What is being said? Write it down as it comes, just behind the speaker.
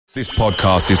This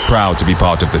podcast is proud to be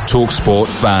part of the TalkSport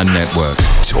Fan Network.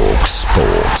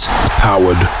 TalkSport.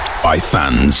 Powered by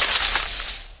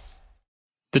fans.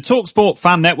 The TalkSport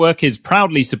Fan Network is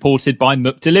proudly supported by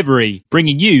McDelivery,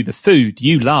 bringing you the food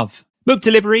you love.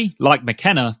 McDelivery, like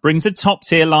McKenna, brings a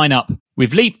top-tier lineup.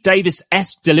 With Leif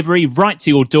Davis-esque delivery right to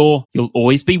your door, you'll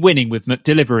always be winning with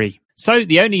McDelivery. So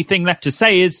the only thing left to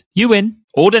say is, you win.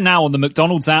 Order now on the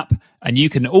McDonald's app, and you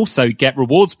can also get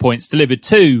rewards points delivered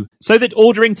too, so that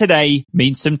ordering today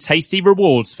means some tasty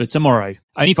rewards for tomorrow.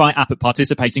 Only via app at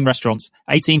participating restaurants.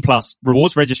 18 plus.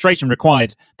 Rewards registration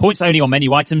required. Points only on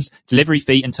menu items. Delivery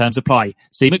fee and terms apply.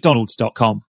 See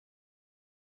mcdonalds.com.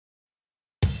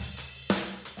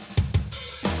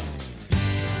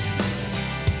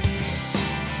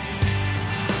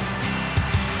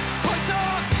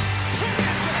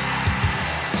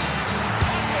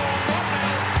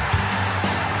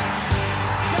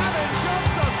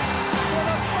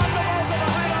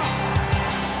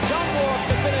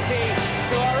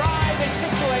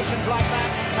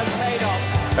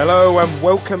 Hello and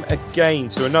welcome again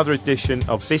to another edition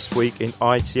of This Week in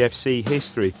ITFC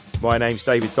History. My name's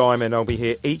David Diamond. I'll be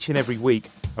here each and every week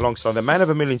alongside the man of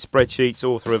a million spreadsheets,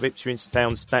 author of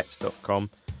IpswichTownStats.com,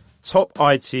 top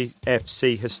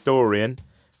ITFC historian,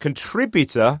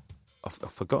 contributor, I've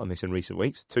forgotten this in recent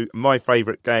weeks, to my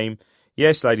favourite game.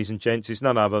 Yes, ladies and gents, it's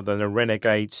none other than a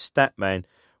renegade stat man.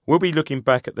 We'll be looking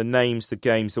back at the names, the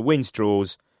games, the wins,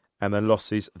 draws and the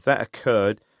losses that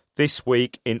occurred this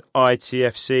week in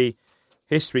ITFC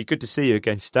history. Good to see you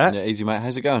again, Stat. Yeah, easy, mate.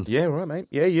 How's it going? Yeah, all right, mate.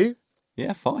 Yeah, you?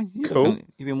 Yeah, fine. Cool.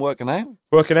 You've been working out?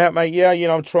 Working out, mate. Yeah,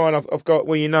 I'm trying. I've got,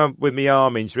 with my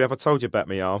arm injury. Have I told you about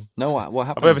my arm? No, what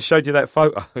happened? Have I ever showed you that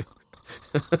photo?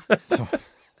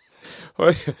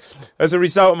 As a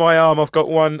result of my arm, I've got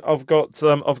one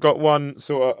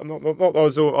sort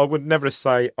of, I would never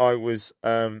say I was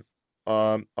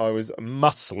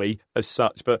muscly as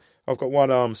such, but I've got one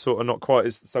arm sort of not quite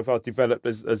as so far developed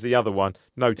as the other one.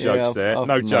 No jokes there. I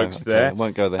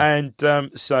won't go there. And I'm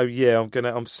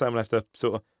gonna have to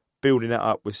sort of building it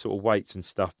up with sort of weights and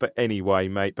stuff. But anyway,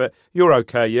 mate. But you're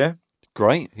okay, yeah?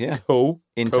 Great, yeah. Cool.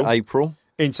 Into April.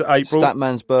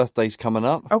 Statman's birthday's coming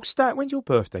up. Oh, Stat, when's your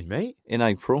birthday, mate? In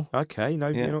April. Okay, no,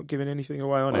 yeah. You're not giving anything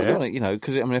away on it.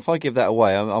 Because if I give that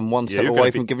away, I'm one step away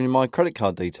from giving you my credit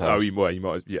card details. Oh, you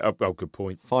might. Yeah. Oh, good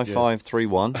point.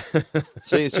 5531.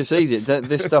 See, it's just easy.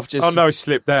 This stuff just. Oh no, it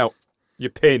slipped out. Your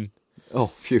pin.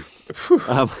 Oh, phew.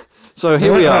 So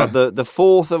here we are, the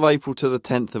 4th of April to the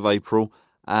 10th of April,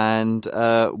 and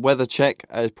weather check.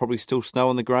 Probably still snow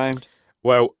on the ground.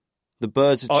 Well. The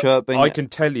birds are chirping. I can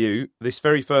tell you, this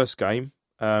very first game,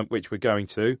 which we're going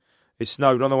to, it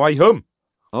snowed on the way home.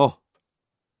 Oh,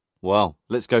 well,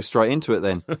 let's go straight into it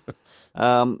then.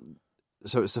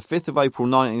 So it's the 5th of April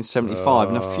 1975,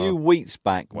 and a few weeks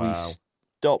back we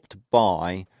stopped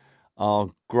by our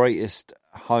greatest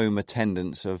home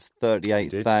attendance of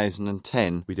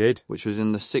 38,010. We did. Which was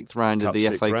in the 6th round of the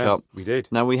FA Cup. We did.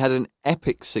 Now, we had an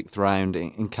epic 6th round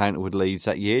encounter with Leeds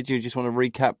that year. Do you just want to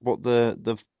recap what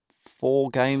the 4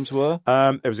 games were?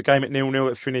 There was a game at 0-0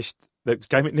 that finished. There was a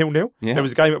game at 0-0. Yeah. There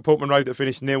was a game at Portman Road that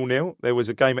finished 0-0. There was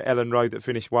a game at Ellen Road that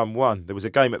finished 1-1. There was a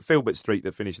game at Filbert Street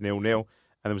that finished 0-0. And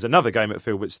there was another game at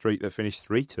Filbert Street that finished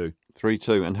 3-2.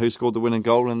 3-2. And who scored the winning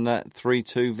goal in that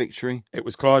 3-2 victory? It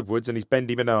was Clive Woods and his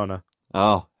bendy banana.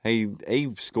 Oh, he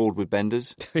scored with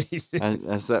benders.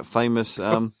 as that famous. You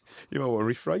might want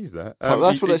to rephrase that.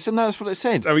 That's what it said. No, that's what it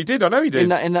said. Oh, he did. I know he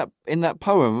did. In that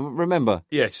poem, remember?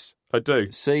 Yes. I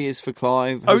do. C is for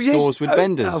Clive, who scores with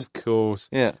benders. Of course.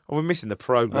 Yeah. Oh, we're missing the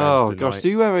programmes tonight. Gosh, do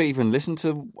you ever even listen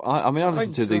to... I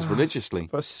listen to these religiously.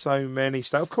 There's so many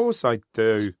stuff. Of course I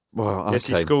do. Well, okay. Yes,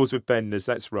 he scores with benders,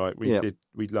 that's right.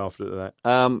 We laughed at that.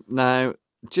 Now,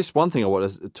 just one thing I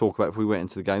want to talk about if we went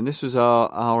into the game. This was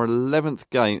our 11th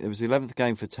game. It was the 11th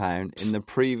game for Town in the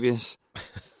previous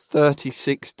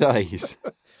 36 days.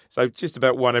 So just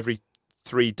about one every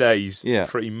 3 days,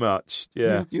 pretty much.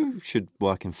 Yeah, you should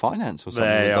work in finance or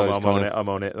something. I'm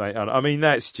on it, mate. I mean,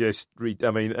 that's just. We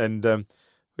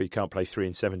can't play 3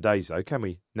 in 7 days, though, can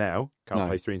we? Now can't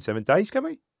play 3 in 7 days, can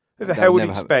we? Who the hell would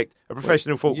expect a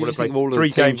professional footballer to play 3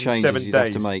 games in 7 days?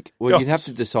 Have to make. Well, you'd have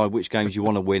to decide which games you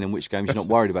want to win and which games you're not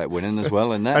worried about winning as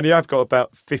well. And you have got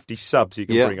about 50 subs you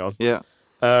can bring on. Yeah.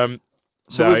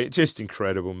 It's just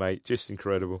incredible, mate. Just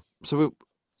incredible. So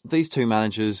these two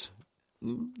managers.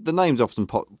 The names often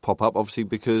pop up, obviously,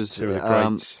 because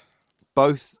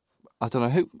both. I don't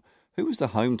know who was the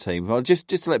home team. Well, just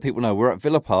to let people know, we're at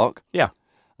Villa Park. Yeah,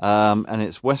 and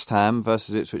it's West Ham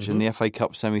versus Ipswich in the FA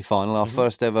Cup semi-final. Our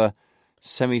first ever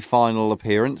semi-final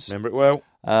appearance. Remember it well.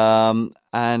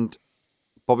 And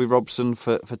Bobby Robson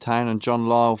for Town and John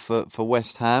Lyle for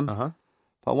West Ham. Uh-huh.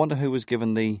 But I wonder who was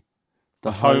given the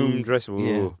home dress. Ooh,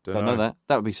 Yeah, don't know that.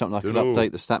 That would be something I could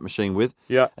update the stat machine with.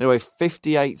 Yeah. Anyway,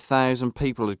 58,000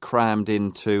 people had crammed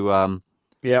into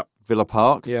Villa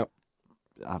Park. Yeah.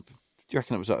 Do you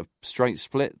reckon it was a straight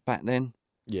split back then?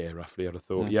 Yeah, roughly, I'd have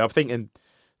thought. Yeah, I'm thinking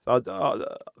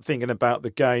about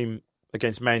the game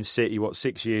against Man City,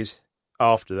 6 years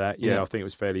after that? Yeah, I think it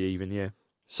was fairly even, yeah.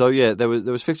 So, yeah, there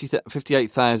was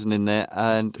 58,000 in there,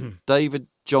 and David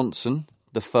Johnson,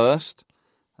 the first,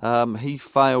 he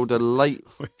failed a late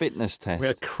fitness test. We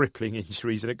had crippling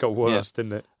injuries, and it got worse,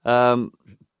 didn't it?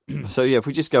 So, yeah, if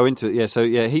we just go into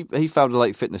it, he failed a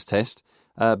late fitness test.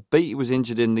 Beattie was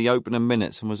injured in the opening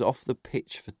minutes and was off the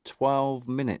pitch for 12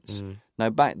 minutes. Now,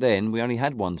 back then, we only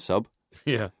had one sub.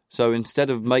 Yeah. So instead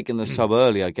of making the sub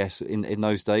early, I guess, in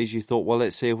those days, you thought, well,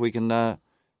 let's see if we can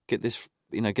get this,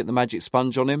 get the magic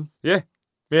sponge on him. Yeah.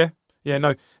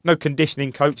 No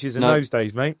conditioning coaches in those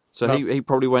days, mate. So he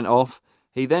probably went off.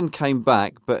 He then came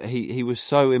back, but he was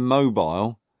so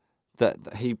immobile that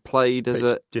he played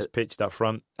pitched up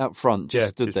front. Up front,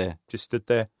 stood there. Just stood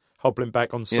there, hobbling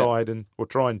back on side or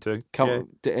trying to.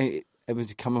 Was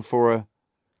he coming for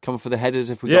the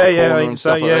headers if we got a corner and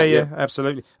stuff like that? Yeah,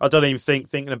 absolutely. I don't even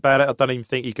thinking about it, I don't even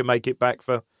think he can make it back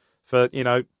for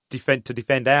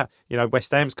defend out,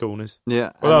 West Ham's corners.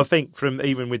 Yeah. Well, I think from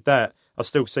even with that, I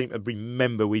still seem to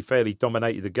remember we fairly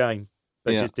dominated the game.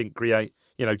 They just didn't create,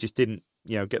 didn't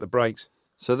get the breaks.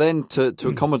 So then to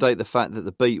accommodate the fact that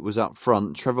the beat was up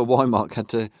front, Trevor Wymark had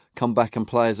to come back and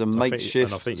play as a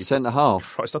makeshift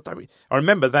centre-half. Christ, I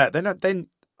remember that. Then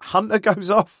Hunter goes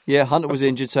off. Yeah, Hunter was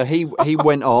injured, so he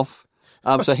went off.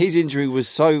 So his injury was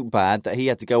so bad that he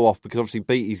had to go off because obviously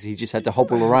Beattie's, he just had to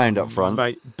hobble around up front.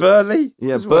 Mate, Burley?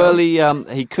 Yeah, Burley,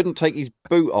 he couldn't take his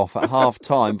boot off at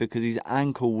half-time because his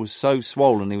ankle was so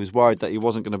swollen. He was worried that he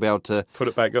wasn't going to be able to put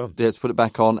it back on. Yeah, to put it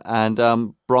back on.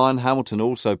 And Brian Hamilton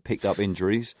also picked up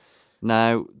injuries.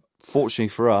 Now, fortunately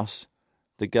for us,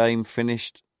 the game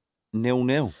finished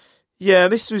 0-0. Yeah,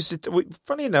 this was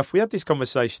funny enough. We had this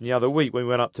conversation the other week when we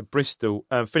went up to Bristol,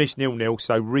 finished 0-0,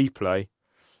 so replay.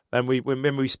 And we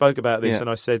remember we spoke about this, and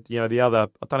I said, the other.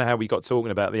 I don't know how we got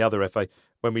talking about the other FA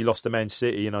when we lost to Man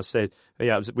City, and I said,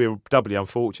 we were doubly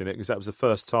unfortunate because that was the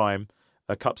first time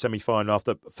a cup semi-final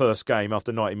after first game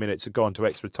after 90 minutes had gone to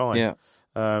extra time. Yeah.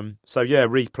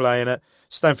 Replaying at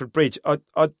Stamford Bridge. I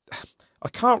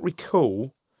can't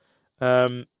recall.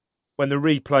 When the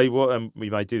replay, and we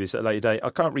may do this at a later date,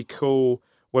 I can't recall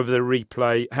whether the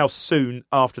replay, how soon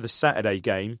after the Saturday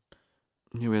game,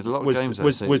 we had a lot of games.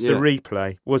 Was the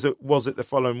replay? Was it the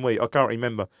following week? I can't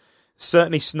remember.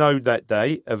 Certainly snowed that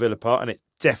day at Villa Park, and it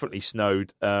definitely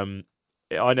snowed. I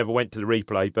never went to the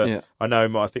replay, but I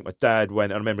know. I think my dad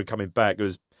went. I remember coming back. It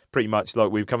was pretty much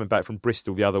like we were coming back from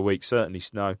Bristol the other week. Certainly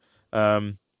snow.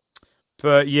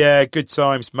 But yeah, good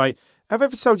times, mate. Have I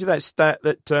ever told you that stat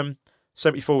that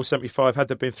 74-75, had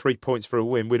there been 3 points for a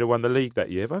win, we'd have won the league that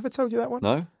year? Have I ever told you that one?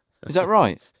 No? Is that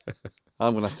right?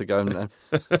 I'm going to have to go and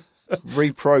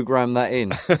reprogram that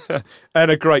in. And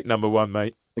a great number one,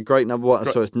 mate. A great number one.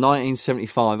 So it's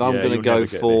 1975. I'm going to go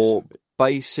for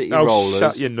Bay City Rollers.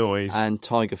 Shut your noise. And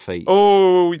Tiger Feet.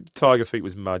 Oh, Tiger Feet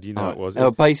was mud. You know it was.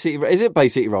 Bay City. Is it Bay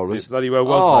City Rollers? It bloody well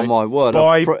was, mate. My word.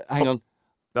 Hang on.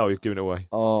 No, you're giving it away.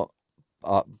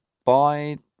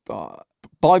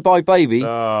 Bye Baby.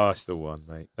 Oh, that's the one,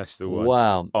 mate. That's the one.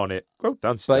 Wow. On it. Well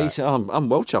done, Stat. I'm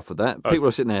well chuffed with that. People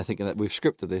are sitting there thinking that we've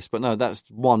scripted this, but no, that's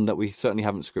one that we certainly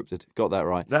haven't scripted. Got that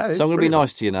right. So I'm going to be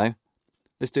nice to you now.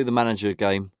 Let's do the manager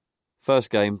game.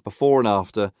 First game, before and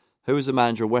after. Who was the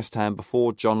manager of West Ham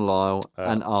before John Lyle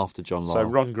and after John Lyle? So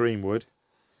Ron Greenwood.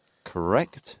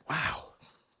 Correct. Wow.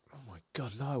 Oh my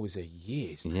God, Lyle was there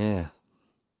years, man. Yeah.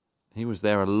 He was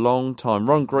there a long time.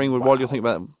 Ron Greenwood, while you're thinking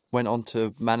about it, went on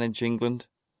to manage England.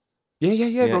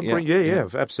 Yeah. Ron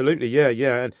Greenwood, absolutely,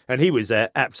 yeah. And he was there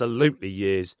absolutely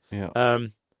years. Yeah.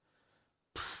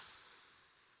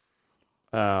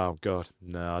 Oh God,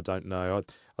 no, I don't know.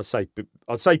 I'd say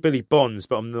Billy Bonds,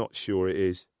 but I'm not sure it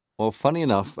is. Well, funny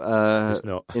enough, it's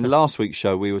not. in last week's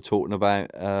show we were talking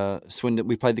about Swindon.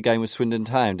 We played the game with Swindon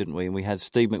Town, didn't we? And we had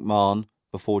Steve McMahon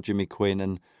before Jimmy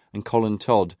Quinn and Colin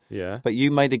Todd. Yeah. But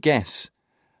you made a guess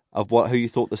of who you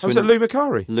thought the Swindon... Was it Lou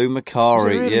Macari? Lou Macari,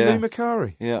 was it really yeah. Lou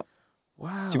Macari? Yeah.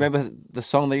 Wow. Do you remember the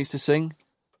song they used to sing?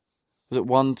 Was it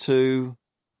 1, 2,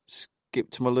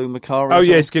 Skip to my Lou Macari? Oh,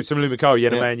 yeah, Skip to my Lou Macari. Yeah.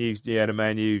 The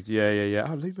man you. Yeah.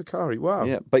 Oh, Lou Macari, wow.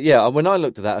 Yeah, but when I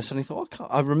looked at that, I suddenly thought,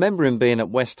 I remember him being at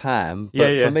West Ham,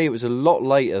 but for me it was a lot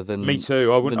later than me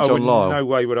too. I wouldn't, Lyle. No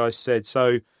way would I have said.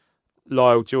 So,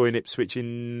 Lyle joined Ipswich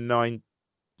in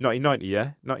 1990,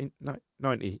 yeah?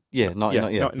 90. Yeah,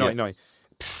 99.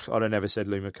 I'd have never said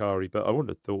Lou Macari, but I wouldn't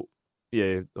have thought.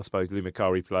 Yeah, I suppose Lou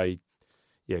Macari played.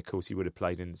 Yeah, of course he would have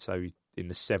played in the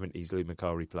 70s. Lou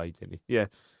Macari played, didn't he? Yeah,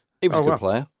 he was a good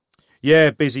player.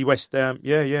 Yeah, busy West Ham.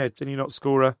 Yeah. Didn't he not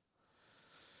score a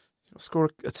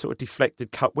sort of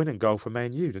deflected cup winning goal for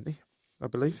Man U? Didn't he? I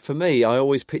believe. For me, I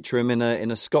always picture him in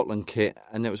a Scotland kit,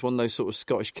 and it was one of those sort of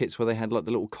Scottish kits where they had like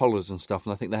the little collars and stuff,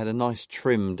 and I think they had a nice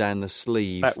trim down the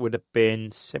sleeve. That would have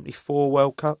been 74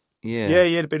 World Cup. Yeah,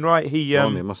 you'd have been right. He I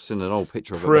must have seen an old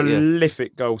picture of it.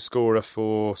 Prolific goal scorer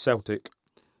for Celtic.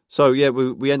 So yeah,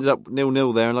 we ended up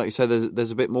 0-0 there, and like you say,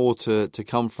 there's a bit more to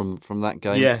come from that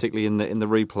game, particularly in the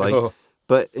replay. Oh.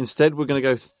 But instead, we're going to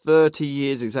go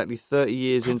exactly 30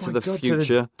 years into the future. To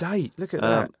the date. Look at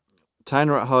that.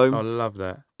 Tanner at home. I love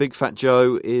that. Big Fat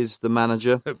Joe is the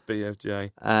manager.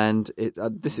 BFJ. And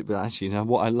this is actually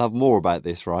what I love more about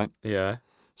this, right? Yeah.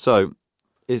 So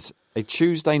it's a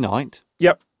Tuesday night.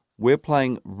 Yep. We're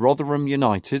playing Rotherham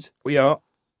United. We are.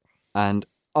 And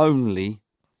only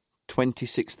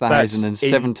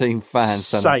 26,017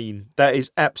 fans. Insane. That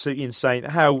is absolutely insane.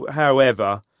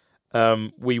 However,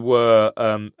 we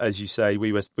were, as you say,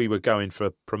 we were going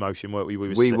for promotion, weren't we?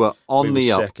 We were on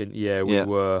the up. Second. Yeah, we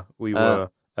were.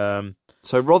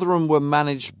 So Rotherham were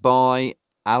managed by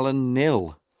Alan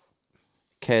Nill,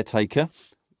 caretaker.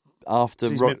 After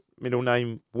his middle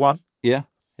name One. Yeah,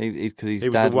 because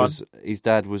his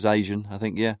dad was Asian, I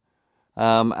think. Yeah,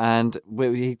 and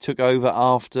he took over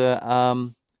after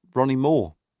Ronnie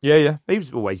Moore. Yeah. He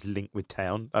was always linked with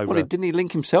Town. Didn't he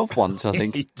link himself once, I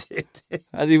think? He did.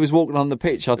 As he was walking on the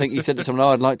pitch, I think he said to someone,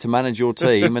 I'd like to manage your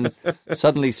team. And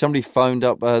suddenly somebody phoned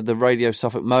up the Radio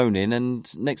Suffolk moaning,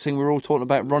 and next thing we were all talking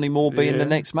about Ronnie Moore being the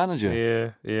next manager.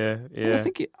 Yeah. And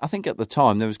I think at the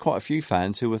time there was quite a few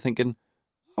fans who were thinking,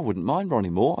 I wouldn't mind Ronnie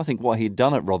Moore. I think what he'd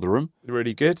done at Rotherham.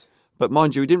 Really good. But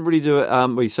mind you, he didn't really do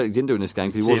it. He certainly didn't do it in this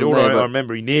game because he wasn't there. I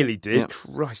remember he nearly did. Yeah.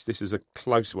 Christ, this is a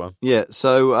close one. Yeah,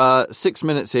 so 6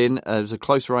 minutes in, there was a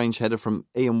close range header from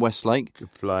Ian Westlake.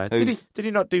 Good player. Did he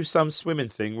not do some swimming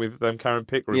thing with Karen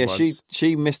Pickering? Yeah, once?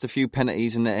 she missed a few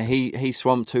penalties, and he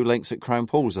swam 2 lengths at Crown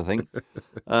Pools, I think,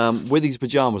 with his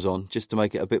pyjamas on, just to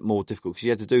make it a bit more difficult because he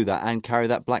had to do that and carry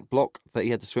that black block that he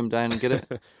had to swim down and get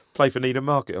it. Play for Needham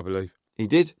Market, I believe. He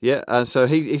did, yeah. So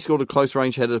he scored a close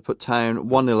range header to put Town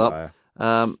 1-0 up.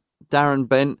 Darren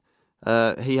Bent,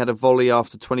 he had a volley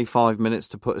after 25 minutes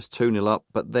to put us 2-0 up.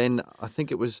 But then I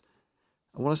think it was,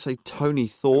 I want to say Tony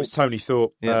Thorpe. It was Tony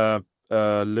Thorpe. Yeah.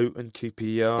 Luton,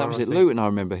 QPR. That was it, Luton, I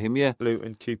remember him, yeah.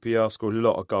 Luton, QPR scored a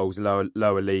lot of goals,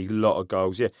 lower league, a lot of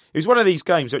goals, yeah. It was one of these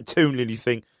games that 2-0 you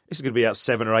think, this is going to be out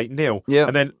 7 or 8-0. Yeah.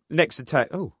 And then next attack,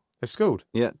 they've scored.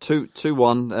 Yeah,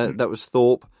 2-1, that was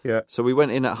Thorpe. Yeah. So we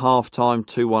went in at half-time,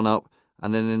 2-1 up.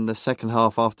 And then in the second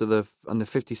half, on the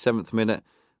 57th minute,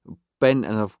 Bent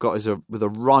and I've got with a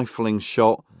rifling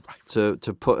shot to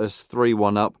put us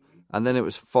 3-1 up, and then it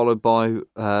was followed by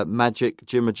Magic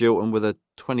Jim Agilton with a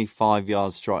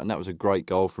 25-yard strike, and that was a great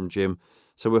goal from Jim.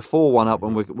 So we're 4-1 up,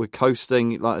 and we're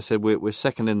coasting. Like I said, we're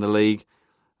second in the league,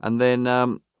 and then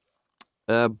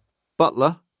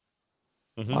Butler,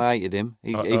 I hated him.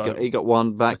 He got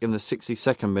one back in the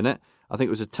 62nd minute. I think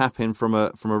it was a tap in from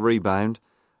a rebound,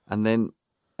 and then.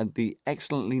 And the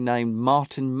excellently named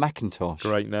Martin McIntosh.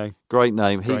 Great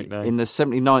name. In the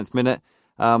 79th minute,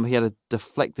 he had a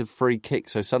deflected free kick,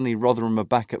 so suddenly Rotherham are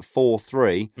back at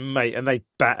 4-3. Mate, and they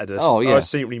battered us. Oh, yeah. I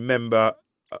seem to remember,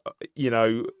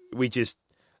 we just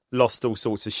lost all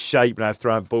sorts of shape now,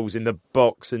 throwing balls in the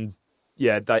box, and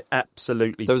yeah, they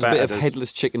absolutely There was a bit of us.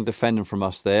 headless chicken defending from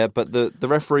us there, but the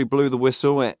referee blew the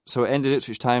whistle, so it ended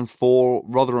Ipswich Town 4,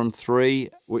 Rotherham 3,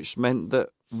 which meant that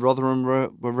Rotherham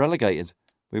were relegated.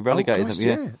 We relegated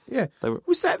them, yeah.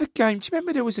 Was that the game? Do you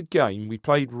remember there was a game we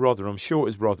played Rotherham, short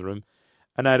as Rotherham,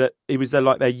 and it was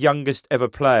like their youngest ever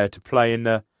player to play in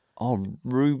the...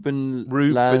 Ruben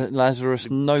Lazarus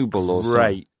Noble or something.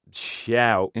 Great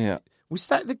shout. Yeah. Was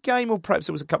that the game, or perhaps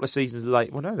it was a couple of seasons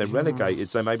late? Well, no, they're relegated,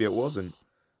 so maybe it wasn't.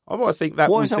 I think that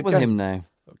what was is up with him now?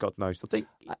 God knows. I think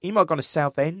he might have gone to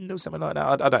Southend or something like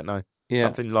that. I don't know. Yeah.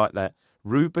 Something like that.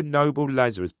 Ruben Noble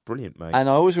Lazarus, brilliant, mate. And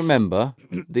I always remember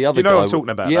the other guy. You know what I'm talking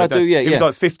about? Yeah, I do, yeah. He was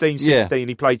like 15, 16,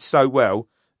 he played so well.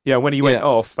 Yeah, when he went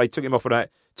off, they took him off about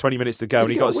 20 minutes to go, Did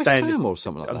and he got a stand or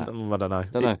something like that. I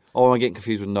don't know. Oh, I'm getting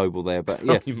confused with Noble there, but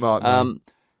yeah. He might.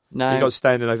 Now, he got a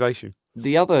standing ovation.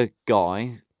 The other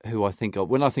guy who I think of,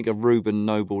 when I think of Ruben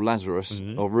Noble Lazarus,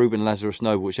 or Ruben Lazarus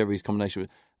Noble, whichever his combination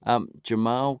was,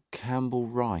 Jamal Campbell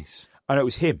Rice. I know it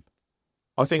was him.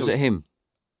 I think was it him?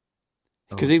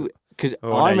 Because Because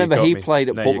Oh, I remember he me. played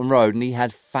at Now Portman Road and he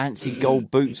had fancy gold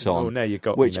boots on. Oh, now you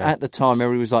got which me now. at the time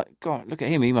everybody was like, God, look at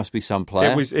him, he must be some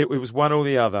player. It was one or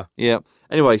the other. Yeah.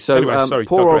 Anyway, so sorry,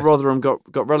 poor old digress. Rotherham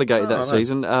got relegated that no.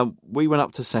 season. We went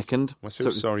up to second. I feel So it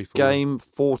was sorry for game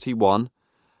 41,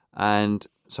 and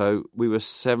so we were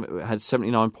had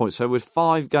 79 points. So with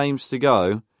 5 games to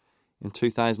go in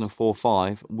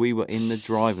 2004-05, we were in the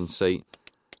driving seat.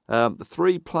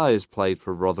 3 players played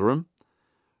for Rotherham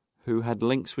who had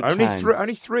links with Only town.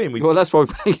 only 3, and Well, that's why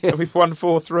we've won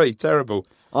 4-3. Terrible.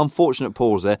 unfortunate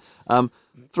pause there.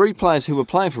 3 players who were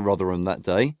playing for Rotherham that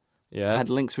day Yeah.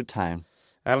 had links with town.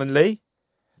 Alan Lee?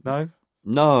 No?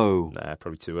 No. Nah,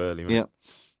 probably too early. Yeah.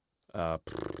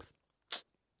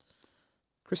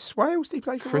 Chris Swales, did he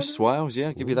play for Chris Rotherham? Swales,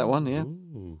 yeah, give you that one, yeah.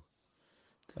 Ooh.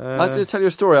 I did tell you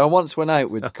a story. I once went out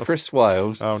with Chris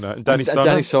Wales, Oh, no. And Danny and Sonner?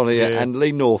 Danny Sonner, yeah, Yeah. and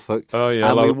Lee Norfolk. Oh, yeah,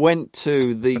 And we love- went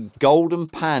to the Golden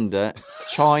Panda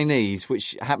Chinese,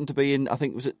 which happened to be in, I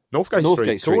think, was it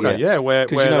Northgate Street, corner, yeah, where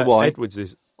 'Cause you know why? Edwards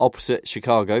is. opposite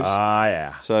Chicago's. Ah,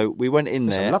 yeah. So we went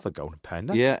in I there. love a golden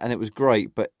panda. Yeah, and it was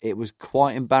great, but it was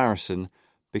quite embarrassing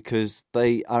because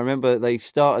I remember they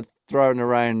started throwing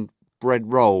around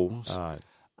bread rolls, Ah,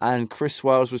 and Chris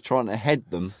Wales was trying to head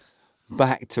them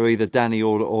back to either Danny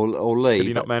or Lee. could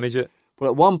he not manage it? Well,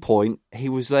 at one point, he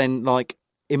was then like,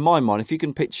 in my mind, if you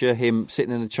can picture him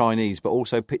sitting in a Chinese, but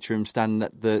also picture him standing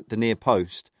at the near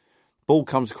post, ball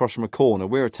comes across from a corner,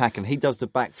 we're attacking, he does the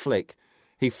back flick,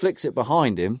 he flicks it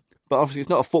behind him, but obviously it's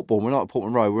not a football, we're not at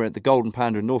Portman Road, we're at the Golden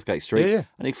Panda in Northgate Street, Yeah.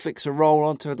 and he flicks a roll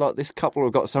onto like this couple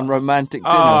who've got some romantic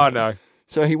dinner. Oh, no.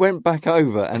 So he went back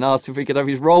over and asked if he could have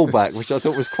his roll back, which I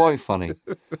thought was quite funny.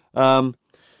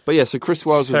 But yeah, so Chris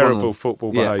Wales was one of Terrible them.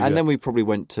 football Yeah, behaviour. and then we probably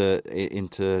went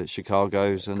into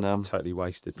Chicago's and Totally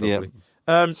wasted, yeah,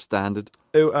 probably. standard.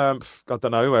 I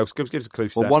don't know. Who else? Give us a clue,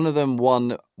 Well, Stat. one of them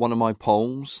won one of my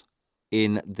polls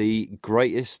in the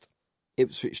greatest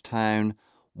Ipswich Town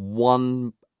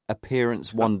one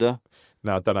appearance wonder.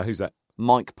 No, I don't know. Who's that?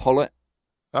 Mike Pollitt,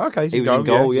 Oh, okay, he's He was in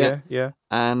goal, yeah. Yeah.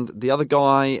 and the other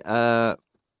guy, I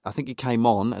think he came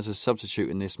on as a substitute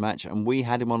in this match, and we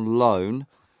had him on loan.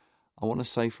 I want to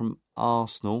say from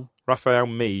Arsenal. Raphael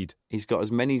Mead. He's got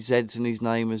as many Z's in his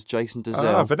name as Jason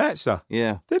Dezelle. Ah, Venezia.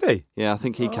 Yeah, Did he? yeah, I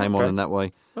think he came okay. on in that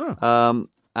way. Oh.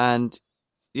 And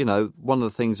you know, one of the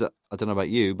things that I don't know about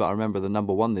you, but I remember the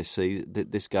number 1 this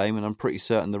game, and I'm pretty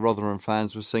certain the Rotherham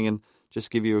fans were singing. Just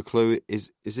give you a clue.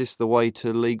 Is this the way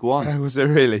to League One? Oh, was it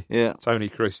really? Yeah, Tony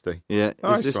Christie. yeah.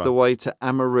 Nice Is this one. the way to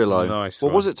Amarillo? Nice Well,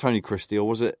 one. was it Tony Christie or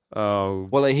was it? Oh,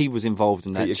 Well, he was involved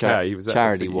in that Peter Kay, he was at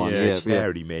charity the- one. Yeah, Yeah, yeah,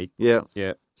 charity Mead. yeah.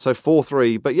 Yeah. So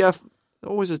 4-3, but yeah,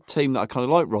 always a team that I kind of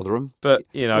like. Rotherham, But,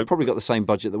 you know, they've probably got the same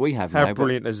budget that we have how now.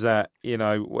 brilliant is that? You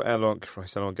know, how long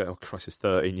ago? Oh, Christ, it's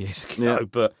 13 years ago. Yeah.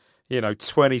 But, you know,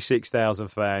 26,000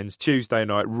 fans, Tuesday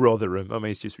night, Rotherham. I mean,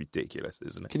 it's just ridiculous,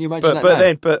 isn't it? Can you imagine But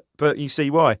that? now? but you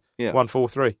see why? Yeah.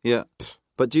 1-4-3. Yeah.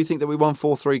 But do you think that we won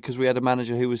 4-3 because we had a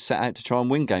manager who was set out to try and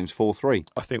win games 4-3?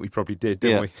 I think we probably did,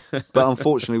 didn't we? But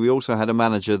unfortunately, we also had a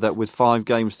manager that with 5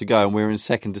 games to go and we were in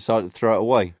second decided to throw it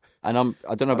away. And I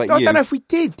don't know about I you. don't know if we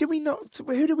did. Did we not?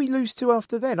 Who did we lose to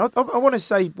after then? I want to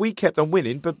say we kept on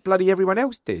winning, but bloody everyone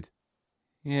else did.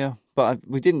 Yeah, but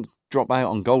we didn't drop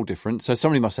out on goal difference, so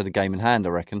somebody must have had a game in hand,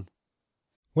 I reckon.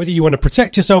 Whether you want to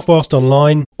protect yourself whilst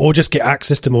online or just get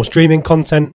access to more streaming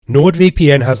content,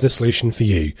 NordVPN has the solution for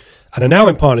you and are now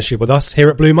in partnership with us here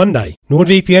at Blue Monday.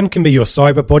 NordVPN can be your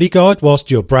cyber bodyguard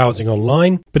whilst you're browsing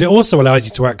online, but it also allows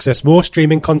you to access more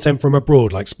streaming content from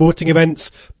abroad like sporting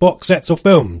events, box sets or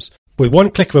films. With one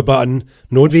click of a button,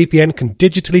 NordVPN can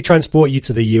digitally transport you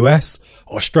to the US,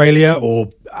 Australia or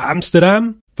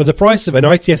Amsterdam. For the price of an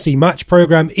ITFC match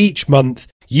program each month,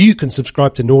 you can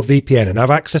subscribe to NordVPN and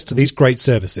have access to these great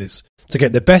services. To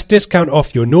get the best discount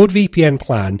off your NordVPN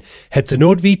plan, head to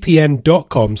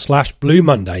nordvpn.com/Blue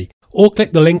Monday or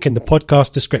click the link in the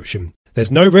podcast description.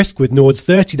 There's no risk with Nord's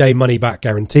 30-day money-back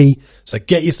guarantee, so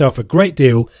get yourself a great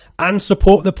deal and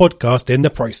support the podcast in the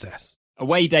process.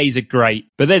 Away days are great,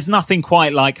 but there's nothing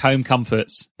quite like home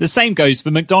comforts. The same goes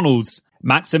for McDonald's.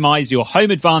 Maximise your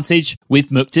home advantage with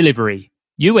McDelivery.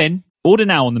 You in? Order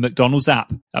now on the McDonald's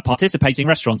app. At participating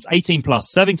restaurants, 18 plus,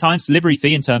 serving times, delivery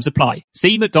fee and terms apply.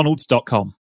 See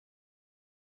mcdonalds.com.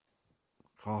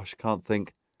 Gosh, can't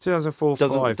think. 2004-5.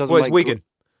 Doesn't Well, it's make- Wigan.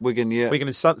 Wigan, yeah. Wigan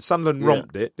and Sunderland Yeah.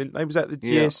 romped it, didn't they? Was that the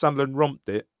Yeah. year Sunderland romped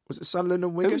it? Was it Sunderland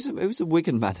and Wigan? It was a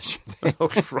Wigan manager. Then. Oh,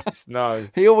 Christ, no.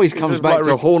 He always It's comes a back like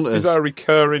to haunt It's us. a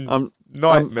recurring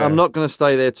nightmare. I'm not going to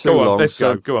stay there too Go on, long. let's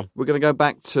so go on. We're going to go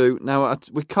back to now.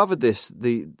 We covered this.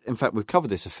 In fact, we've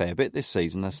covered this a fair bit this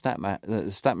season. The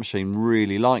stat machine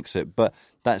really likes it. But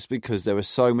that's because there were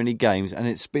so many games, and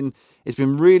it's been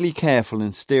really careful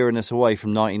in steering us away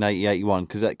from 1980-81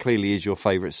 because that clearly is your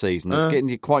favourite season. It's getting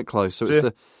you quite close. So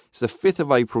it's the 5th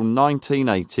of April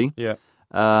 1980. Yeah.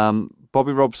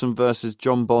 Bobby Robson versus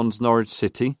John Bond's Norwich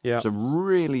City. Yeah. It's a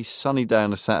really sunny day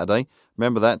on a Saturday.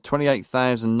 Remember that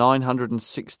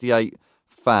 28,968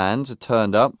 fans had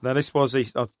turned up. Now this was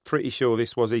I'm pretty sure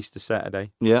this was Easter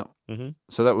Saturday. Yeah. Mm-hmm.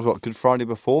 So that was what, Good Friday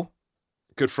before.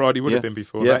 Good Friday would have been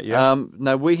before that, yeah.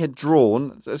 Now, we had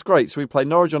drawn... It's great. So we played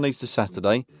Norwich on Easter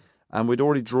Saturday, and we'd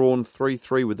already drawn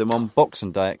 3-3 with them on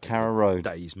Boxing Day at Carrow Road.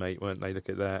 Days, mate, weren't they? Look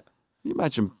at that. Can you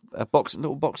imagine a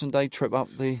little Boxing Day trip up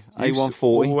the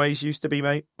A140? Always used to be,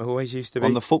 mate. Always used to be.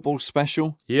 On the football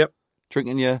special? Yep.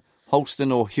 Drinking your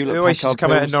Holston or Hewlett-Packard They always used to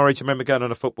come out of pills? Norwich. I remember going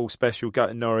on a football special, go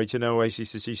to Norwich, and they always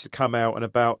used to come out, and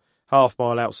about half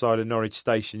mile outside of Norwich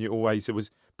Station, it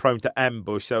was prone to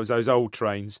ambush. So it was those old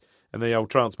trains, and the old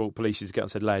transport police used to get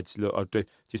and said, "Lads, look, I'll do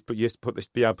just put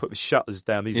the shutters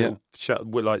down. These little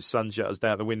like sun shutters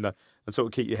down the window, and sort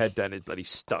of keep your head down. There's bloody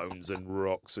stones and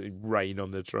rocks and rain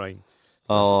on the train."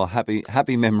 Oh, happy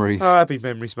memories. Oh, happy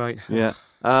memories, mate. Yeah.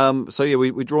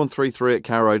 We drawn 3-3 at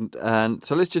Carrow Road, and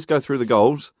so let's just go through the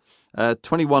goals.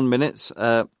 21 minutes.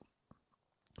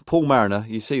 Paul Mariner,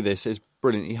 you see this, is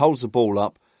brilliant. He holds the ball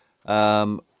up,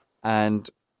 and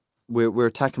we're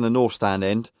attacking the North Stand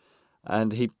end,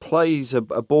 and he plays a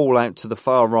ball out to the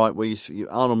far right where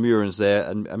Arnold Muren's there,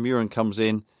 and Muren comes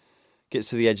in, gets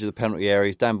to the edge of the penalty area.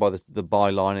 He's down by the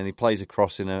byline, and he plays a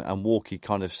cross in, and Walkie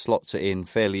kind of slots it in,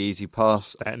 fairly easy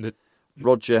pass. Standard.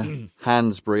 Roger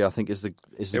Hansbury, I think, is the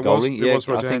goalie. It was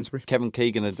Roger Hansbury. Kevin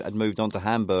Keegan had moved on to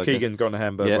Hamburg. Keegan gone to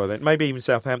Hamburg by then. Maybe even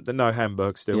Southampton. No,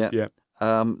 Hamburg still. Yeah.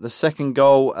 The second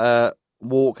goal,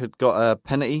 Walk had got a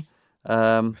penalty.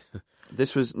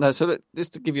 This was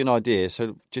just to give you an idea.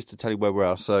 So just to tell you where we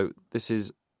are. So this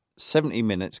is 70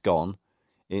 minutes gone.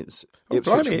 It's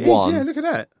Ipswich 1. Yeah, look at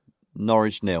that.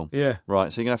 Norwich 0. Yeah.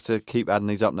 Right. So you're gonna have to keep adding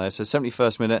these up now. So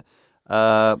 71st minute.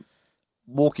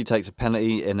 Walkie takes a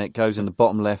penalty and it goes in the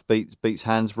bottom left, beats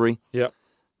Hansbury. Yeah.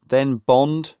 Then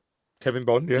Bond. Kevin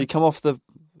Bond, yeah. Did he come off the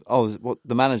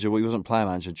manager? Well, he wasn't player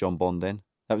manager, John Bond then.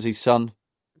 That was his son.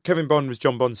 Kevin Bond was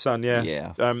John Bond's son, yeah.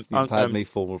 Yeah. You've had me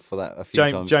fall for that a few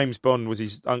times. James Bond was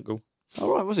his uncle.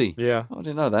 Oh, right, was he? Yeah. Oh, I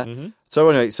didn't know that. Mm-hmm. So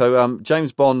anyway,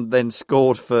 James Bond then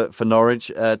scored for Norwich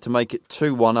to make it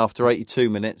 2-1 after 82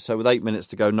 minutes. So with 8 minutes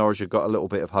to go, Norwich have got a little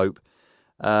bit of hope.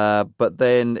 But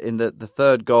then in the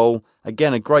third goal,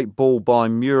 again, a great ball by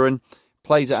Muren,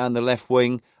 plays it on the left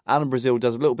wing. Alan Brazil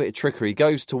does a little bit of trickery. He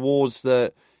goes towards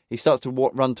he starts to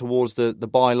run towards the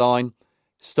byline,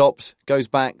 stops, goes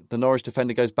back. The Norwich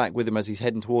defender goes back with him as he's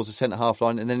heading towards the centre-half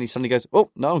line, and then he suddenly goes, "Oh,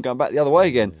 no, I'm going back the other way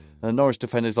again." And the Norwich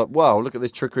defender's like, "Wow, look at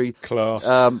this trickery."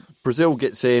 Class. Brazil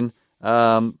gets in,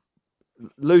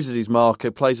 loses his marker,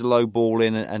 plays a low ball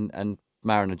in, and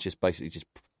Mariner just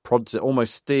prods it,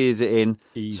 almost steers it in.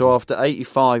 Easy. So after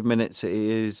 85 minutes, it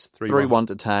is 3-1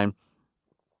 to Town.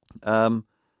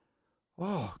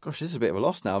 Oh gosh, this is a bit of a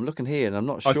loss now. I'm looking here and I'm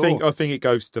not sure. I think it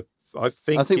goes to. I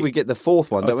think we get the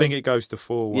fourth one. I think it goes to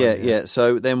 4-1. Yeah.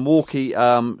 So then Walkie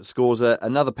scores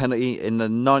another penalty in the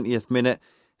 90th minute.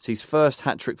 It's his first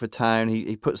hat trick for Town.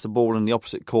 He puts the ball in the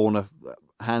opposite corner.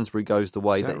 Hansbury goes the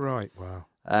way. Is that right? Wow.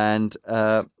 And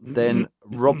then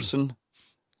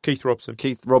Keith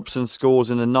Robson scores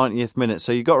in the 90th minute.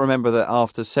 So you've got to remember that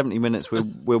after 70 minutes, we're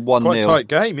 1-0. Quite a tight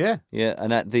game, yeah. Yeah,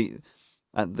 and at the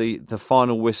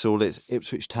final whistle, it's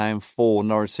Ipswich Town 4,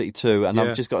 Norwich City 2. And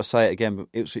I've just got to say it again, but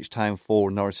Ipswich Town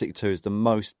 4, Norwich City 2 is the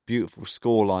most beautiful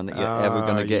scoreline that you're ever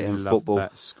going to get in football.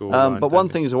 But one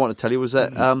thing I want to tell you was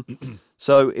that,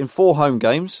 so in 4 home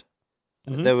games,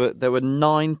 there were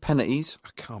 9 penalties. I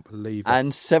can't believe it.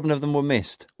 And 7 of them were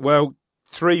missed. Well,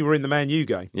 3 were in the Man U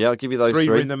game. Yeah, I'll give you those 3.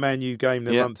 3 were in the Man U game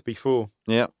the month before.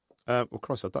 Yeah. Well,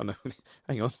 Christ, I don't know.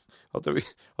 Hang on. I don't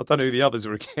know who the others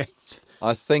were against.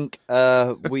 I think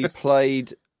we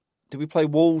played... Did we play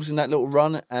Wolves in that little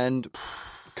run and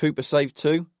Cooper saved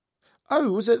 2?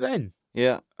 Oh, was it then?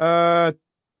 Yeah. I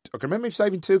can remember him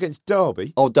saving 2 against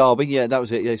Derby. Oh, Derby, yeah, that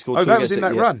was it. Yeah, he scored 2 that was in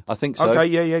that run? I think so. Okay,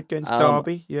 yeah, against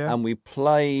Derby, yeah. And we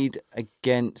played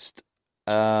against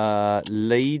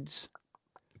Leeds.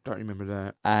 Don't remember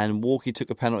that. And Walkie took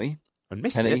a penalty. And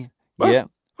missed it? Yeah.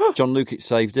 John Lukic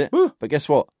saved it. But guess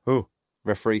what? Oh.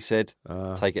 Referee said,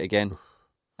 take it again.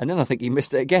 And then I think he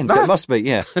missed it again. So it must be,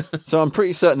 yeah. So I'm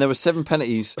pretty certain there were 7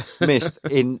 penalties missed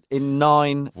in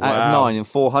 9 out of 9 in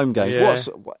 4 home games.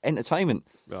 Yeah. What entertainment.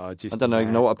 I don't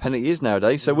even know what a penalty is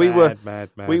nowadays. So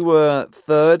mad. we were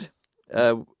third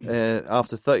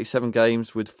after 37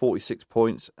 games with 46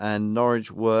 points, and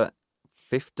Norwich were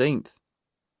 15th.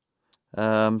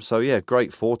 So, yeah,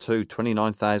 great 4-2,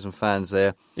 29,000 fans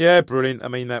there. Yeah, brilliant. I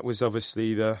mean, that was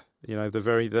obviously the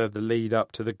lead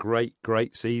up to the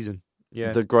great season.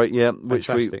 Yeah, Which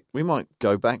we might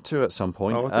go back to at some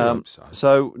point. Oh, I do hope so.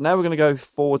 So now we're going to go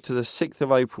forward to the 6th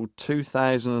of April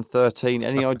 2013.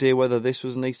 Any idea whether this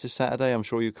was an Easter Saturday? I'm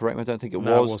sure you correct me. I don't think it was.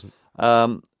 No, it wasn't.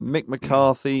 Mick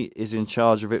McCarthy is in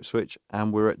charge of Ipswich,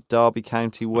 and we're at Derby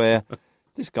County, where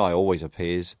this guy always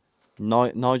appears.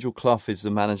 Nigel Clough is the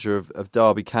manager of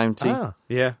Derby County.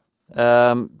 Yeah.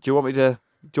 Do you want me to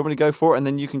go for it, and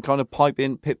then you can kind of pipe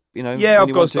in, Pip? Yeah,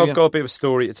 I've got a bit of a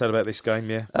story to tell about this game.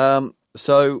 Yeah.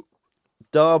 So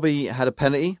Derby had a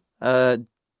penalty.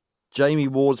 Jamie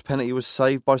Ward's penalty was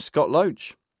saved by Scott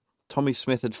Loach. Tommy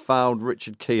Smith had fouled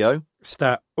Richard Keogh.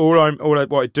 What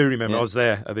I do remember, I was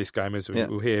there at this game, as we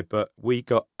will hear, but we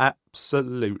got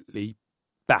absolutely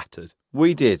battered.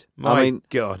 We did. My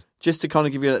God. Just to kind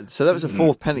of give you... So that was the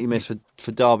fourth penalty miss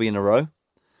for Derby in a row.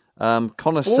 Four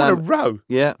in a row?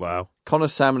 Yeah. Wow. Connor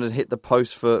Salmon had hit the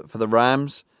post for the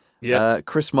Rams. Yeah.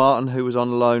 Chris Martin, who was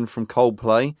on loan from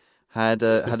Coldplay, had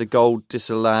a goal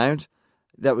disallowed.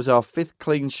 That was our 5th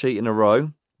clean sheet in a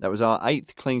row. That was our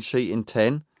 8th clean sheet in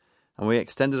 10. And we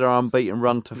extended our unbeaten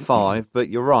run to 5. But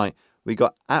you're right, we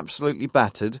got absolutely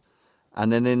battered.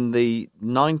 And then in the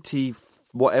 90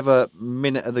 whatever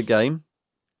minute of the game,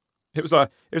 it was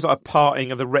like a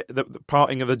parting of the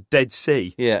parting of the Dead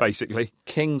Sea, basically.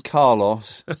 King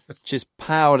Carlos just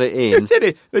powered it in. Did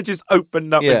it? They just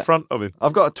opened up in front of him.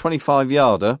 I've got a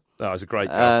 25-yarder. That was a great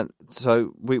goal.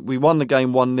 So we won the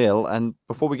game 1-0. And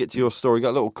before we get to your story,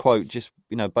 got a little quote just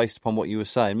based upon what you were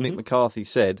saying. Mick McCarthy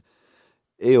said,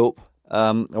 I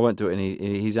won't do it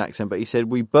in his accent, but he said,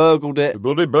 "We burgled it. We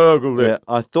bloody burgled it. Yeah,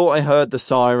 I thought I heard the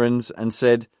sirens and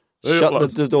said,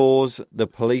 shut the doors, the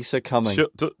police are coming."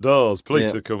 Shut the doors,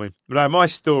 police are coming. Now, my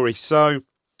story, so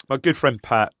my good friend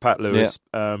Pat Lewis,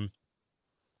 back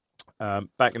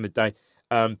in the day,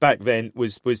 back then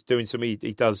was doing some, he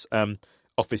does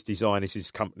office design, is his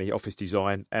company, Office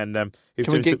Design, and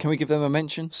can we give them a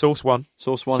mention? Source One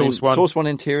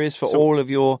Interiors for all of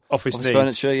your office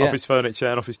furniture, office furniture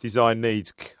and office design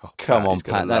needs. God, come on,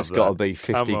 Pat, that's got to be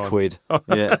 50 quid.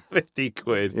 Yeah, 50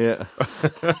 quid. Yeah,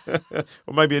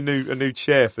 or maybe a new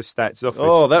chair for Stats office.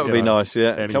 Oh, that would be nice.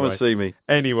 Yeah, anyway. Come and see me.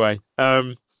 Anyway,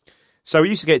 so we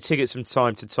used to get tickets from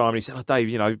time to time, and he said, "Oh,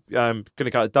 Dave, going to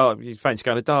go to Derby. You fancy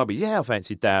going to Derby?" Yeah, I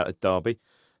fancy out at Derby.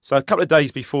 So a couple of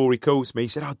days before he calls me, he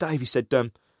said, "Oh, Dave," he said,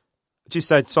 just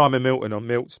said Simon Milton on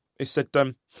Milts. He said,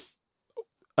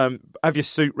 "Have your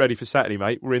suit ready for Saturday,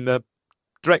 mate. We're in the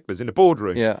directors in the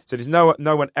boardroom." Yeah. So there's no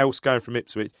one else going from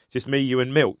Ipswich, just me, you,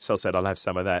 and Milts. So I said, "I'll have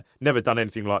some of that." Never done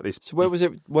anything like this. So where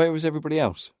was everybody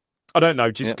else? I don't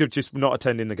know. Just not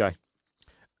attending the game.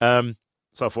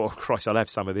 So I thought, "Oh Christ, I'll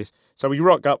have some of this." So we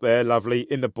rock up there, lovely,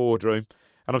 in the boardroom,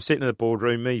 and I'm sitting in the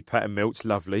boardroom, me, Pat, and Milts,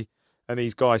 lovely. And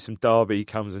these guys from Derby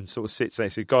comes and sort of sits there.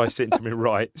 So the guy's sitting to me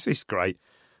right. This is great.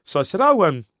 So I said,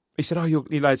 he said, "Oh, you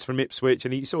lads from Ipswich,"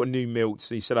 and he sort of knew Milts.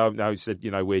 He said, "Oh no," he said,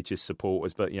 "We're just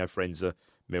supporters, but friends of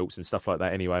Milts and stuff like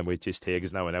that anyway, and we're just here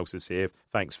because no one else is here.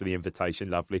 Thanks for the invitation,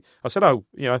 lovely." I said, "Oh,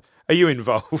 are you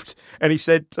involved?" And he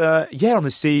said, "Yeah, I'm the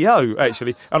CEO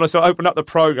actually." And I sort of opened up the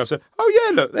program. I said, "Oh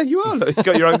yeah, look, there you are. Look, you've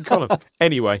got your own column."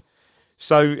 Anyway,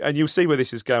 so and you'll see where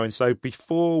this is going. So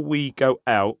before we go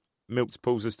out, Milts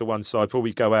pulls us to one side before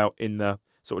we go out in the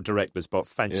sort of director's spot.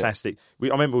 Fantastic. I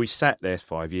remember we sat there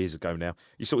 5 years ago now.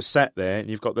 You sort of sat there and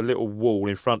you've got the little wall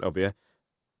in front of you.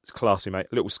 It's classy, mate.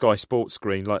 A little Sky Sports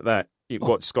screen like that. You can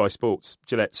watch Sky Sports,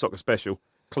 Gillette Soccer Special.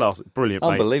 Class. Brilliant,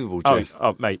 mate. Unbelievable, Jeff.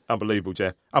 Oh, mate. Unbelievable,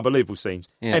 Jeff. Unbelievable scenes.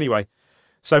 Yeah. Anyway,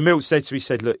 so Milts said to me,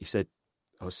 he said,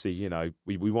 obviously,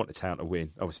 we want the town to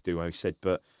win. Obviously do. He said,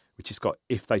 but we just got,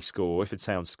 if the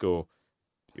town score,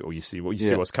 or you see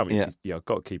what's coming, I've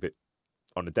got to keep it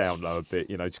on the down low a bit,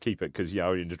 just keep it because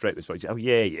in the director's place. Oh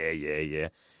yeah.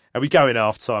 And we go in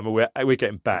half time, and we're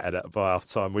getting battered at by half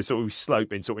time. We're sort of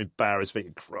sloping, sort of embarrassed,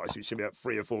 thinking, Christ, we should be up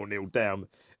 3 or 4-0 down.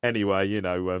 Anyway,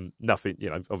 nothing.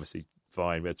 Obviously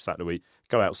fine. We had Saturday week.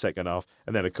 Go out second half,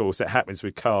 and then of course it happens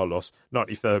with Carlos.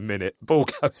 93rd minute, ball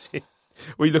goes in.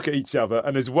 We look at each other,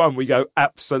 and as one, we go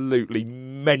absolutely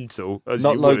mental.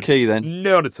 Not low key then.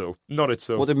 Not at all.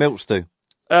 What did Milts do?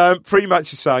 Pretty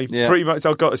much the same. Yeah. Pretty much,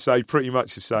 I've got to say, pretty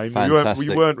much the same. Fantastic.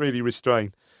 We weren't really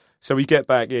restrained. So we get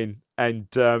back in and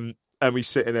we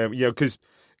sit in there, because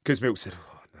Milts said,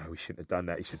 "Oh no, we shouldn't have done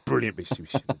that." He said, "Brilliant, we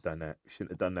shouldn't have done that. We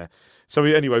shouldn't have done that." So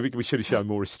we should have shown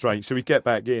more restraint. So we get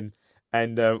back in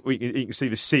and you can see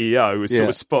the CEO has sort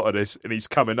of spotted us and he's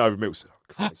coming over. Milts said,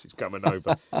 "Oh Christ, he's coming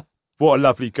over." What a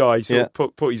lovely guy. He sort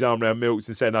of put his arm around Milts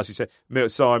and said, "He said,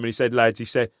 Milts, Simon," he said, "Lads," he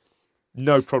said,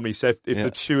 no problem. He said if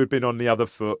the shoe had been on the other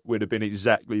foot, would have been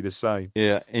exactly the same.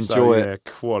 Yeah, enjoy it.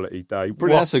 Yeah, quality day.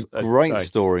 Brilliant. That's a great day.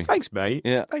 story. Thanks, mate.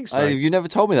 Yeah, thanks, mate. You never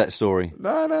told me that story.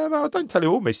 No, I don't tell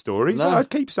you all my stories. No. I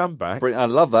keep some back. Brilliant. I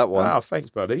love that one. Oh, thanks,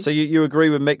 buddy. So you agree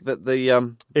with Mick that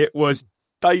the it was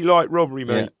daylight robbery,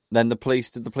 mate. yeah. Then did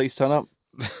the police turn up?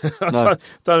 I No.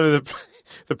 don't know.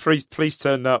 The police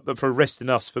turned up for arresting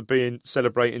us for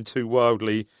celebrating too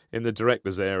wildly in the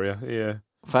director's area. Yeah.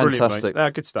 Fantastic.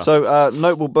 Good stuff. So,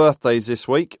 notable birthdays this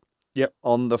week. Yep.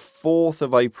 On the 4th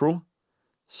of April,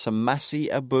 Samasi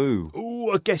Abu.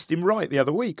 Oh, I guessed him right the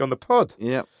other week on the pod.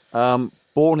 Yep.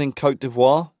 Born in Côte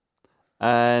d'Ivoire.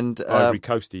 And Ivory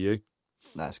Coast, are you?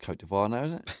 that's Côte d'Ivoire now,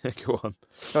 isn't it? Go on.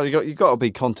 God, you got to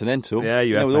be continental. Yeah,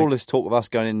 you have, with mate. all this talk of us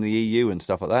going in the EU and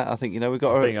stuff like that. I think we've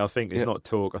got to. I think it's not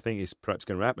talk. I think it's perhaps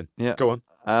going to happen. Yeah. Go on.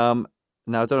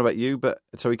 Now I don't know about you, but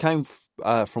so he came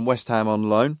from West Ham on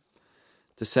loan.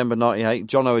 December '98.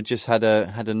 Jono had just had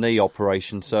a knee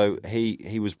operation, so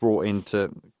he was brought in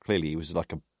to. Clearly, he was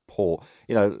like a poor.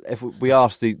 If we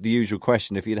asked the usual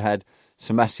question, if you'd had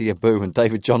Samasi Abu and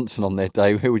David Johnson on their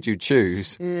day, who would you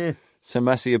choose? Yeah.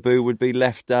 Samasi Abu would be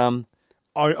left. I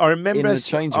remember. In the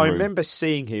changing room. I remember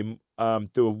seeing him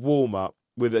do a warm up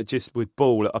with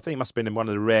ball. I think it must have been in one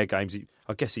of the rare games.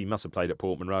 I guess he must have played at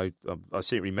Portman Road. I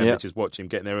seem to remember just watching him,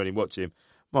 getting there early and watching him.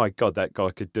 My God, that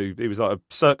guy could do. He was like a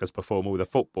circus performer with a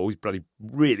football. He's bloody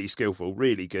really skillful,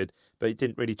 really good, but he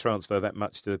didn't really transfer that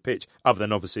much to the pitch, other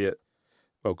than obviously at.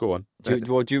 Well, go on. Do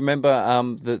you remember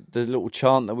the little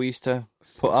chant that we used to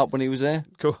put up when he was there?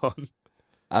 Go on.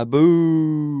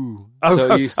 Abu. That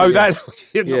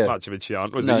not much of a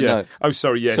chant, was it? Yeah. No. Oh,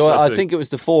 sorry. Yes. So I do. think it was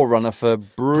the forerunner for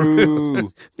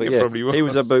Brew. But It probably was. he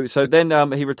was Abu. So then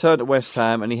he returned to West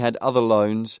Ham and he had other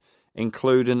loans,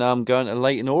 including going to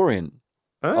Leyton Orient.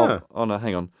 Ah. Oh no,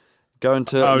 hang on. Going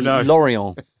to no.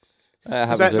 Lorient. That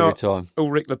happens that every not time.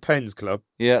 Ulrich Le Pen's club.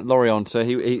 Yeah, Lorient. So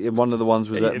he one of the ones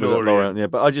was at Lorient. Yeah,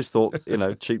 but I just thought,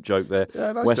 cheap joke there.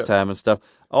 Yeah, nice West Ham and stuff.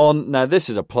 Now this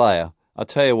is a player. I'll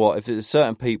tell you what, if there's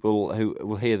certain people who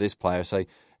will hear this player say,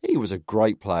 he was a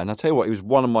great player. And I'll tell you what, he was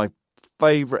one of my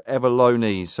favourite ever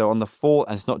loanees. So on the 4th,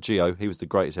 and it's not Gio, he was the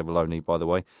greatest ever loanee, by the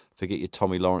way. Forget your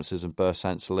Tommy Lawrences and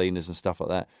Bersant Salinas and stuff like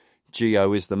that.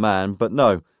 Gio is the man. But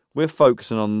no, we're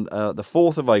focusing on the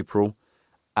 4th of April.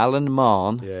 Alan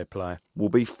Mahon player. will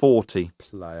be 40.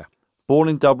 Player. Born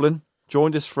in Dublin,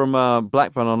 joined us from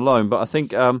Blackburn on loan, but I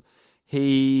think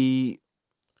he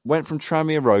went from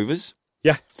Tranmere Rovers.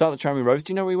 Yeah. Started at Tranmere Rovers.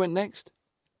 Do you know where he went next?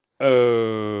 I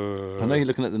know you're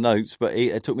looking at the notes, but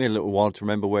it took me a little while to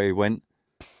remember where he went.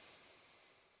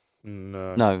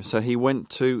 No, so he went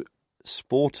to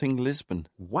Sporting Lisbon.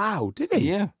 Wow, did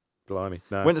he? Yeah. Blimey.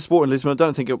 No. Went to Sporting Lisbon. I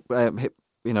don't think it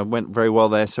went very well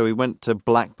there, so he went to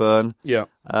Blackburn. Yeah.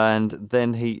 And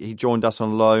then he joined us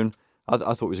on loan. I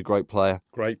thought he was a great player.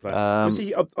 Great player. Was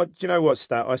he, do you know what,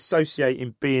 Stat? I associate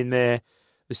him being there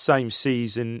the same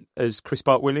season as Chris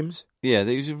Bart-Williams. Yeah,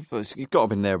 he's got to have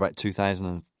been there about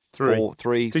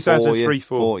 2003, 2003,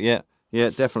 4. Yeah,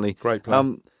 definitely. Great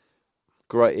player.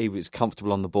 Great, he was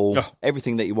comfortable on the ball. Oh.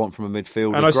 Everything that you want from a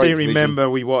midfielder. And I great still remember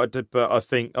we wanted to, but I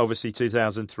think obviously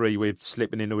 2003 we're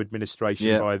slipping into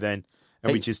administration by then.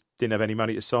 And we just didn't have any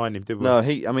money to sign him, did we? No,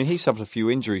 he suffered a few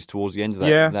injuries towards the end of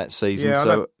that season. Yeah,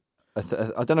 so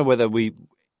I don't know whether we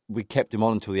kept him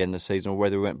on until the end of the season or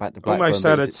whether we went back to Blackburn. Almost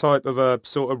had a type of a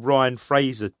sort of Ryan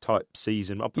Fraser type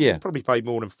season. He probably played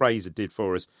more than Fraser did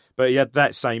for us, but he had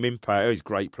that same impact. He's a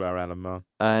great player, Alan Mahon.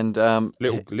 And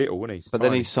little, wasn't he? But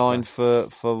then he signed for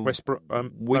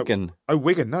Wigan.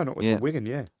 Wigan, no, not Wigan,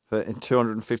 yeah. For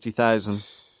 250,000.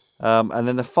 And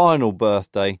then the final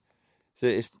birthday, so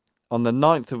it's on the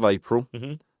 9th of April.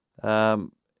 Mm-hmm.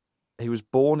 He was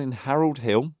born in Harold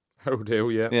Hill. Harold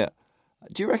Hill, yeah. Yeah.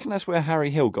 Do you reckon that's where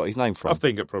Harry Hill got his name from? I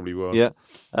think it probably was. Yeah.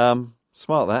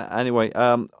 Smart that. Anyway,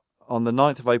 on the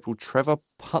 9th of April, Trevor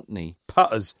Putney.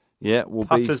 Putters. Yeah, will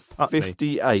Putters be Putney.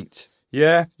 58.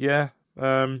 Yeah, yeah.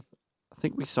 I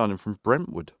think we signed him from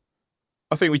Brentwood.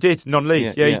 I think we did,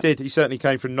 non-league. Yeah, yeah. he did. He certainly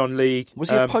came from non-league. Was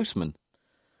he a postman?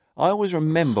 I always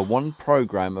remember one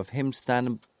programme of him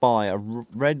standing by a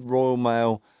red Royal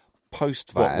Mail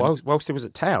post van. Whilst he was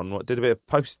at town, did a bit of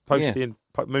posting,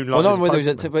 moonlight. Well, I don't know whether he was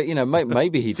at, but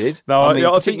maybe he did. No,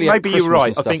 I think maybe you're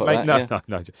right. I think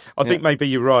I think maybe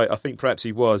you're right. I think perhaps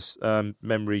he was.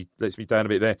 Memory lets me down a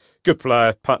bit there. Good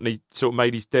player. Putney sort of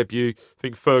made his debut. I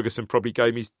think Ferguson probably gave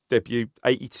him his debut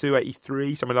 82,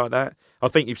 83, something like that. I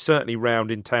think he was certainly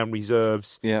round in town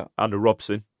reserves under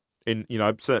Robson. In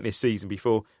certainly a season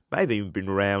before, may have even been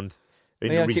around in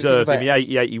the reserves in the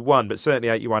 80-81, but certainly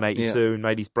 81-82 and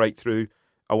made his breakthrough.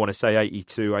 I want to say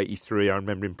 82-83. I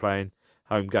remember him playing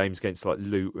home games against like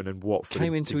Luton and Watford.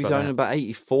 Came into his like own that. about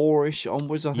 84-ish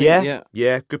onwards, I think.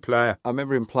 Yeah, good player. I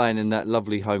remember him playing in that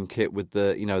lovely home kit with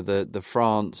the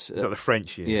France. Is that the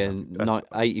French year? Yeah,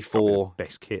 84.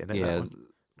 Best kit, isn't it? Yeah.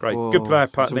 Great, good player,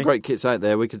 Putney. Some great kits out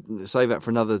there. We could save that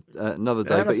for another day.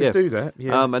 But do that.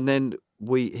 Yeah. And then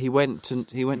he went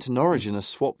to Norwich in a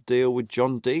swap deal with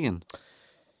John Dean,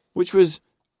 which was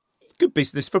good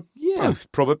business for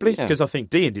both, probably, because I think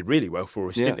Dean did really well for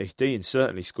us, didn't he? Dean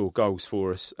certainly scored goals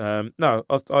for us. No,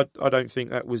 I don't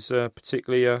think that was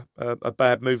particularly a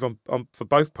bad move on for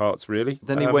both parts, really.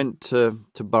 Then he went to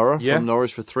Borough from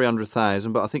Norwich for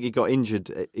 300,000, but I think he got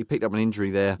injured. He picked up an injury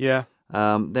there. Yeah.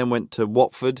 Then went to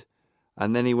Watford,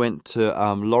 and then he went to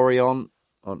Lorient.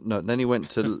 Then he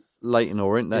went to Leyton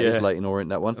Orient. That is Leyton Orient,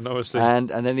 that one. And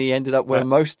then he ended up where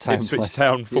most towns play. Ipswich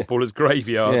Town footballers'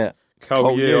 graveyard. Yeah.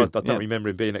 Cole U. I don't remember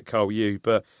him being at Cole U,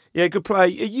 but yeah, good play. Are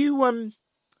you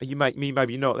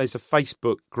maybe not? There's a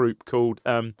Facebook group called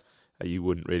you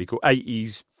wouldn't really call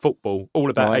 80s football,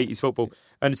 all about 80s football,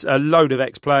 and it's a load of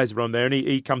ex-players are on there, and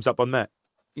he comes up on that.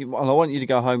 Well, I want you to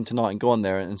go home tonight and go on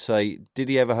there and say, did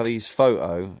he ever have his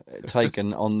photo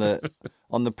taken on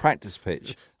the practice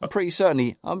pitch? I'm pretty certain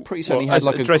he had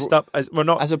like dressed up as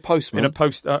not as a postman in a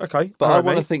post. Okay, but I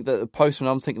want to think that the postman.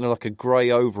 I'm thinking of like a grey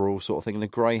overall sort of thing and a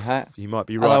grey hat. You might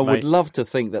be right. And I would love to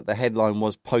think that the headline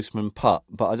was Postman Putt,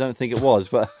 but I don't think it was.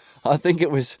 But I think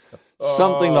it was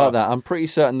something like that. I'm pretty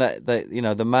certain that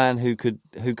the man who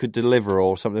could deliver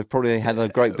or something probably had a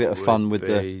great bit of fun with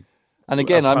the. And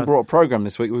again, I haven't brought a programme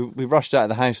this week. We rushed out of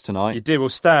the house tonight. You did. Well,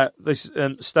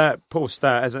 poor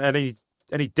Stat hasn't had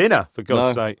any dinner, for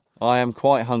God's sake. I am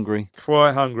quite hungry.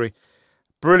 Quite hungry.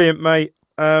 Brilliant, mate.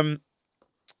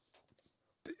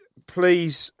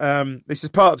 Please, this is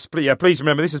part of, please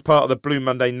remember, this is part of the Blue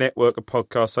Monday network of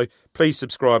podcasts, so please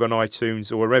subscribe on iTunes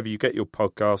or wherever you get your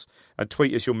podcasts and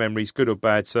tweet us your memories, good or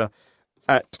bad, sir,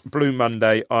 at Blue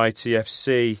Monday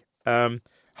ITFC.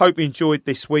 Hope you enjoyed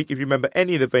this week. If you remember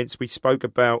any of the events we spoke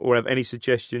about or have any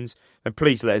suggestions, then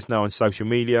please let us know on social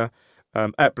media,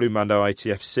 at Blue Monday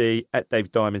ITFC, at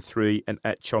Dave Diamond 3 and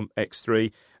at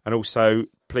ChompX3. And also,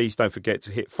 please don't forget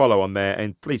to hit follow on there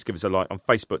and please give us a like on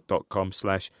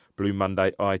facebook.com/Blue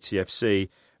Monday ITFC.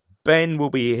 Ben will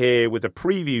be here with a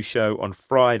preview show on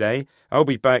Friday. I'll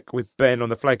be back with Ben on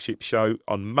the flagship show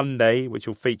on Monday, which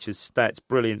will feature Stat's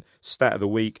brilliant stat of the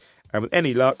week. And with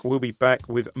any luck, we'll be back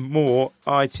with more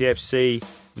ITFC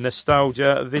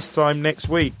nostalgia this time next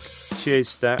week. Cheers,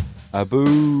 Stat.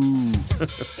 Aboo.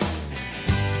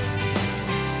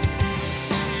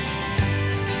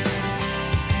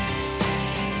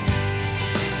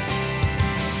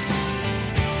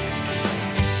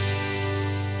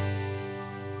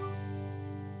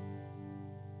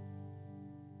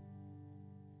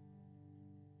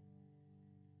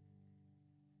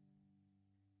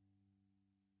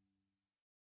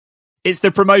 It's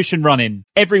the promotion run-in.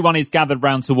 Everyone is gathered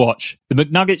round to watch. The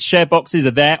McNuggets share boxes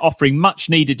are there offering much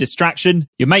needed distraction.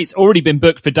 Your mate's already been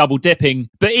booked for double dipping,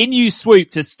 but in you swoop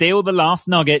to steal the last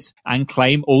nugget and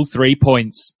claim all 3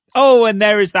 points. Oh, and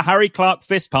there is the Harry Clark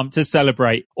fist pump to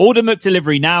celebrate. Order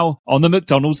McDelivery now on the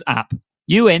McDonald's app.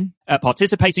 You in at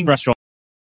participating restaurants.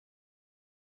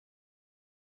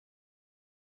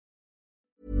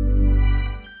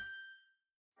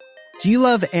 Do you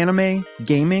love anime,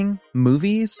 gaming,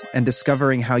 movies, and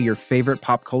discovering how your favorite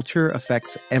pop culture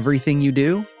affects everything you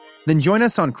do? Then join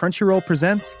us on Crunchyroll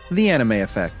Presents The Anime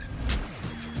Effect.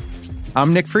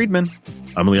 I'm Nick Friedman.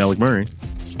 I'm Lee Alec Murray.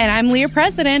 And I'm Leah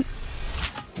President.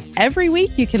 Every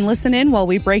week you can listen in while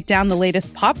we break down the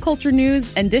latest pop culture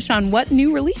news and dish on what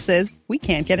new releases we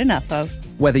can't get enough of.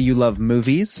 Whether you love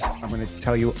movies, I'm going to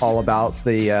tell you all about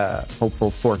the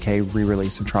hopeful 4K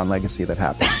re-release of Tron Legacy that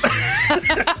happens.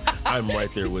 I'm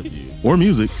right there with you. Or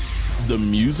music. The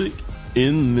music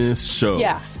in this show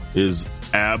is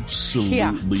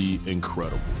absolutely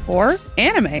incredible. Or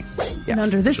anime. And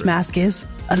under this mask is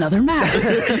another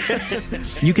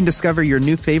mask. You can discover your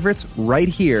new favorites right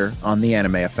here on The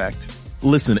Anime Effect.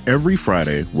 Listen every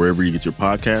Friday wherever you get your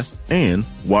podcasts and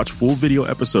watch full video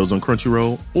episodes on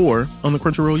Crunchyroll or on the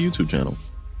Crunchyroll YouTube channel.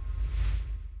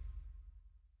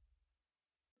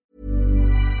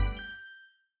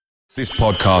 This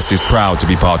podcast is proud to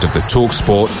be part of the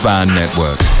TalkSport Fan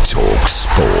Network.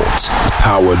 TalkSport.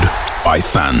 Powered by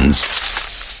fans.